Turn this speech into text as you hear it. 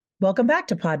Welcome back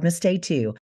to Podmas Day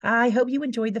 2. I hope you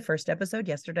enjoyed the first episode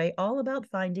yesterday, all about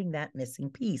finding that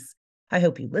missing piece. I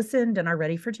hope you listened and are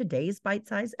ready for today's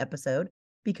bite-sized episode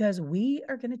because we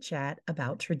are going to chat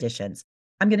about traditions.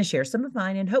 I'm going to share some of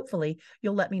mine and hopefully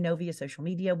you'll let me know via social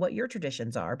media what your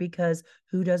traditions are because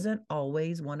who doesn't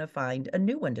always want to find a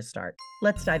new one to start?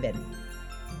 Let's dive in.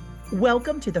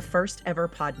 Welcome to the first ever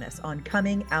Podmas on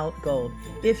Coming Out Gold.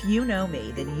 If you know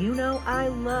me, then you know I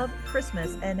love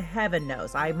Christmas, and heaven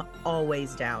knows I'm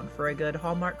always down for a good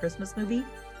Hallmark Christmas movie.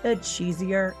 The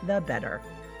cheesier, the better.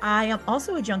 I am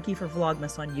also a junkie for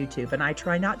Vlogmas on YouTube, and I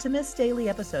try not to miss daily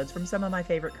episodes from some of my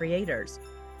favorite creators.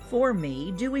 For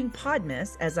me, doing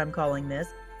Podmas, as I'm calling this,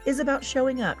 is about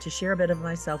showing up to share a bit of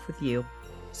myself with you.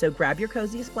 So grab your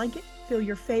coziest blanket, fill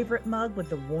your favorite mug with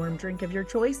the warm drink of your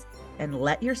choice, and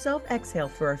let yourself exhale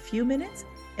for a few minutes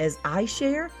as I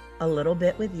share a little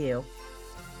bit with you.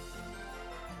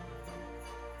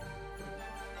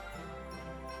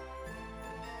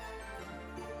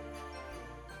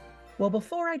 Well,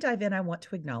 before I dive in, I want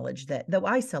to acknowledge that though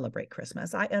I celebrate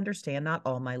Christmas, I understand not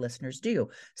all my listeners do.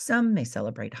 Some may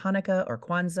celebrate Hanukkah or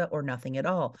Kwanzaa or nothing at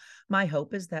all. My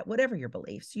hope is that whatever your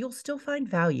beliefs, you'll still find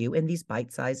value in these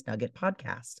bite-sized nugget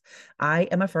podcasts. I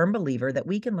am a firm believer that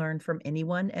we can learn from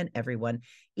anyone and everyone,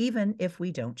 even if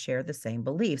we don't share the same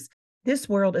beliefs. This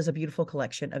world is a beautiful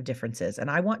collection of differences,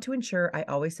 and I want to ensure I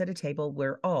always set a table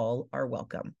where all are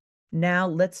welcome. Now,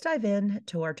 let's dive in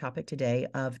to our topic today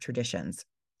of traditions.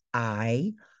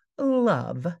 I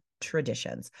love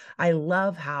traditions. I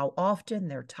love how often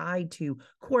they're tied to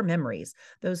core memories,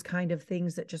 those kind of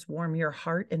things that just warm your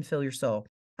heart and fill your soul.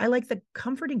 I like the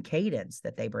comforting cadence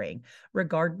that they bring.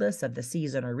 Regardless of the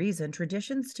season or reason,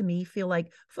 traditions to me feel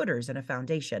like footers and a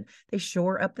foundation. They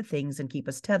shore up the things and keep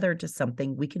us tethered to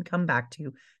something we can come back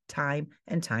to time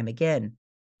and time again.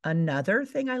 Another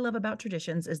thing I love about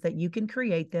traditions is that you can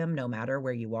create them no matter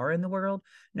where you are in the world,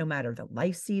 no matter the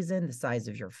life season, the size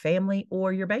of your family,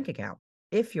 or your bank account.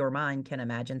 If your mind can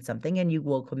imagine something and you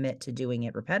will commit to doing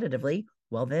it repetitively,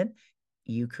 well, then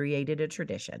you created a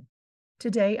tradition.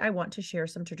 Today, I want to share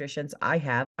some traditions I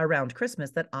have around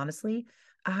Christmas that honestly,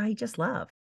 I just love.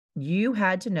 You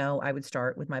had to know I would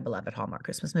start with my beloved Hallmark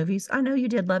Christmas movies. I know you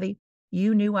did, Lovey.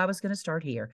 You knew I was going to start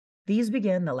here. These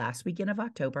begin the last weekend of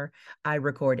October. I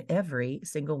record every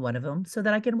single one of them so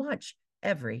that I can watch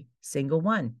every single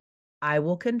one. I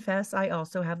will confess I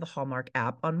also have the Hallmark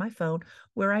app on my phone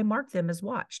where I mark them as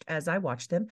watched as I watch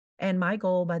them. And my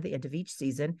goal by the end of each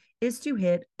season is to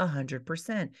hit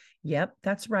 100%. Yep,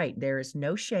 that's right. There is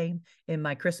no shame in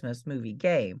my Christmas movie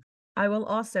game. I will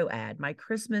also add my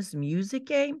Christmas music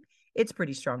game. It's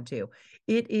pretty strong too.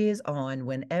 It is on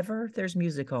whenever there's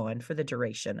music on for the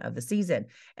duration of the season.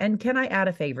 And can I add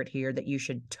a favorite here that you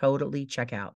should totally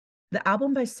check out? The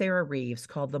album by Sarah Reeves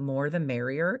called The More the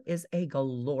Merrier is a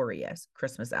glorious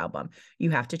Christmas album. You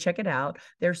have to check it out.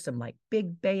 There's some like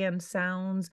big band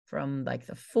sounds from like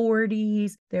the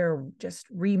 40s. They're just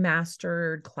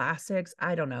remastered classics.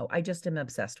 I don't know. I just am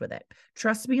obsessed with it.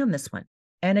 Trust me on this one.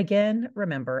 And again,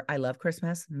 remember, I love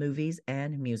Christmas, movies,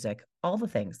 and music, all the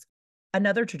things.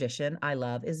 Another tradition I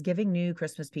love is giving new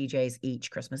Christmas PJs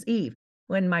each Christmas Eve.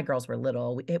 When my girls were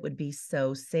little, it would be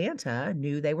so Santa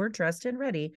knew they were dressed and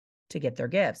ready to get their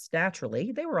gifts.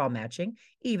 Naturally, they were all matching,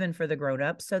 even for the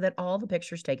grown-ups, so that all the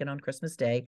pictures taken on Christmas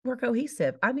Day were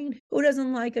cohesive. I mean, who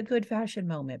doesn't like a good fashion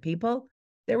moment, people?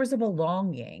 There was a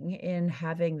belonging in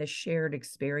having the shared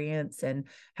experience and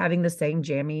having the same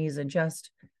jammies and just,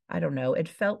 I don't know, it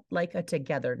felt like a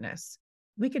togetherness.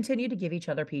 We continue to give each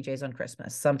other PJs on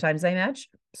Christmas. Sometimes they match,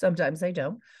 sometimes they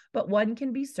don't. But one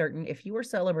can be certain if you are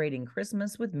celebrating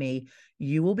Christmas with me,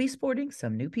 you will be sporting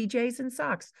some new PJs and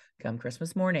socks come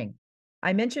Christmas morning.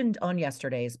 I mentioned on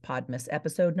yesterday's Podmas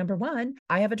episode number 1,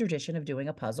 I have a tradition of doing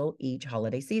a puzzle each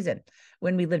holiday season.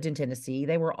 When we lived in Tennessee,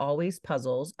 they were always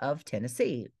puzzles of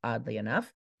Tennessee, oddly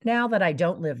enough. Now that I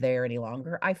don't live there any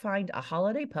longer, I find a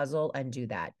holiday puzzle and do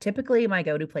that. Typically, my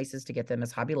go-to places to get them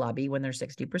is Hobby Lobby when they're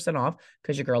 60% off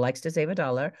because your girl likes to save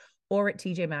 $1, or at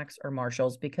TJ Maxx or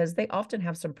Marshall's because they often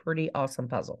have some pretty awesome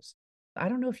puzzles. I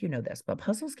don't know if you know this, but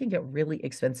puzzles can get really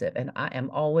expensive, and I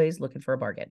am always looking for a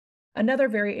bargain. Another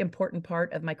very important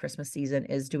part of my Christmas season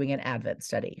is doing an Advent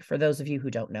study. For those of you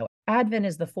who don't know, Advent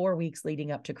is the 4 weeks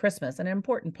leading up to Christmas, an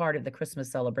important part of the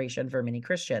Christmas celebration for many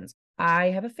Christians. I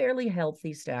have a fairly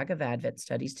healthy stack of Advent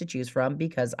studies to choose from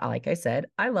because, like I said,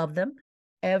 I love them.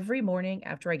 Every morning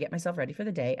after I get myself ready for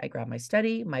the day, I grab my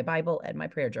study, my Bible, and my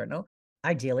prayer journal.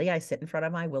 Ideally, I sit in front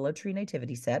of my willow tree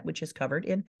nativity set, which is covered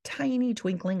in tiny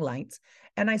twinkling lights,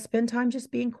 and I spend time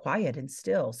just being quiet and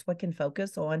still so I can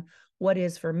focus on what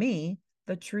is for me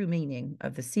the true meaning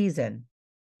of the season.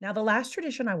 Now, the last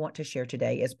tradition I want to share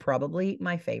today is probably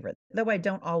my favorite, though I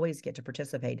don't always get to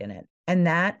participate in it. And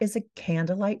that is a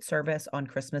candlelight service on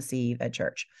Christmas Eve at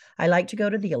church. I like to go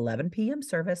to the 11 p.m.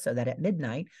 service so that at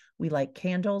midnight we light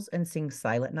candles and sing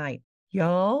Silent Night.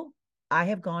 Y'all, I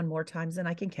have gone more times than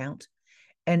I can count.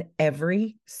 And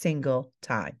every single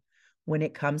time when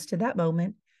it comes to that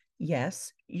moment,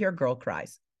 yes, your girl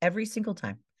cries every single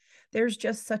time. There's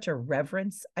just such a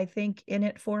reverence, I think, in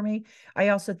it for me. I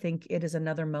also think it is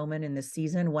another moment in the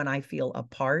season when I feel a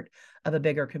part of a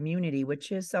bigger community,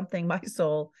 which is something my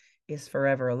soul is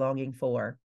forever longing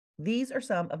for. These are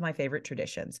some of my favorite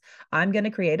traditions. I'm going to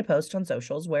create a post on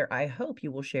socials where I hope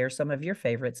you will share some of your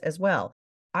favorites as well.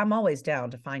 I'm always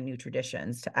down to find new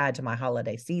traditions to add to my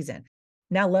holiday season.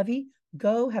 Now, Lovey,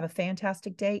 go have a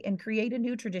fantastic day and create a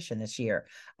new tradition this year.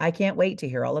 I can't wait to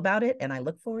hear all about it, and I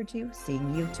look forward to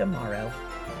seeing you tomorrow.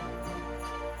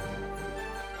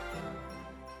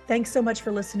 Thanks so much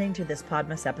for listening to this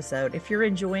Podmas episode. If you're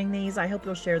enjoying these, I hope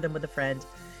you'll share them with a friend.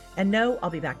 And no, I'll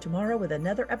be back tomorrow with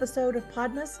another episode of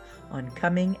Podmas on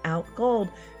Coming Out Gold.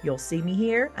 You'll see me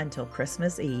here until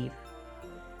Christmas Eve.